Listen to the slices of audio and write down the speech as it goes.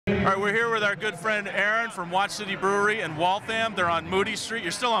All right, we're here with our good friend Aaron from Watch City Brewery in Waltham. They're on Moody Street.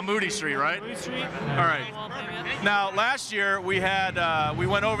 You're still on Moody Street, right? Moody Street. All right. Now, last year we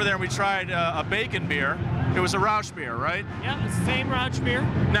went over there and we tried a bacon beer. It was a Rauch beer, right? Yep, it's the same Rauch beer.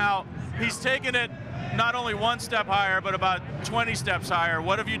 Now, he's taken it not only one step higher, but about 20 steps higher.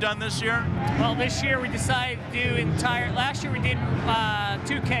 What have you done this year? Well, this year we decided to do last year we did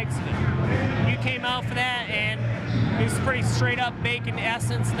 2 kegs of it. You came out for that, and it was pretty straight up bacon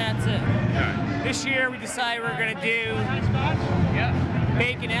essence, and that's it. Right. This year we decided we're going to do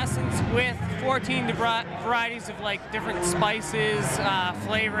bacon essence with 14 varieties of like different spices,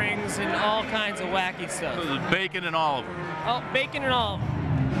 flavorings, and all kinds of wacky stuff. So there's bacon in all of them. Oh, bacon and all of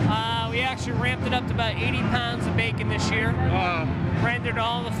them. We actually ramped it up to about 80 pounds of bacon this year. Rendered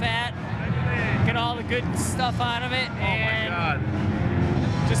all the fat, get all the good stuff out of it,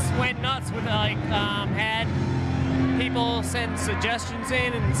 and just went nuts with it. Like, had people send suggestions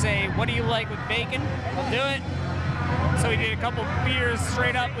in and say, what do you like with bacon? We'll do it. So we did a couple beers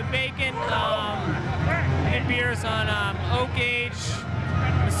straight up with bacon. We did beers on oak age,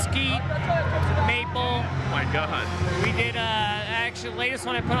 mesquite, maple. Oh my God. We did, actually, the latest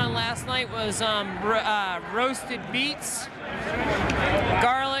one I put on last night was roasted beets,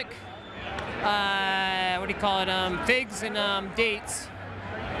 garlic, what do you call it, figs and dates.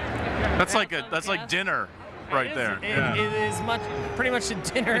 That's like dinner right there. It is pretty much a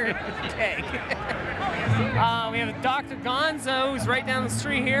dinner keg. We have Dr. Gonzo, who's right down the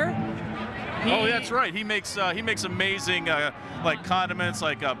street here. Oh, that's right. He makes amazing like condiments,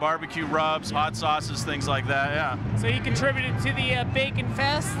 like barbecue rubs, hot sauces, things like that. Yeah. So he contributed to the Bacon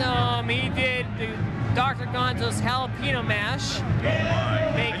Fest. He did the Dr. Gonzo's jalapeno mash.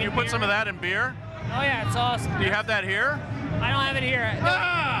 And you put some of that in beer? Oh yeah, it's awesome. Do you have that here? I don't have it here.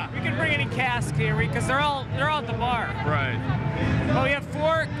 We can bring any cask here because they're all at the bar. Right. Well, we have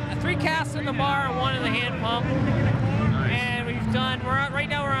 3 casks in the bar and 1 in the hand pump. And right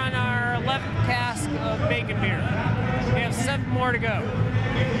now we're on our 11th cask of bacon beer. We have 7 more to go.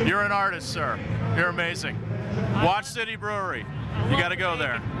 You're an artist, sir. You're amazing. Watch City Brewery. You got to go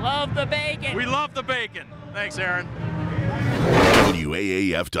there. Love the bacon. We love the bacon. Thanks, Aaron.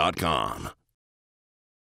 WAAF.com.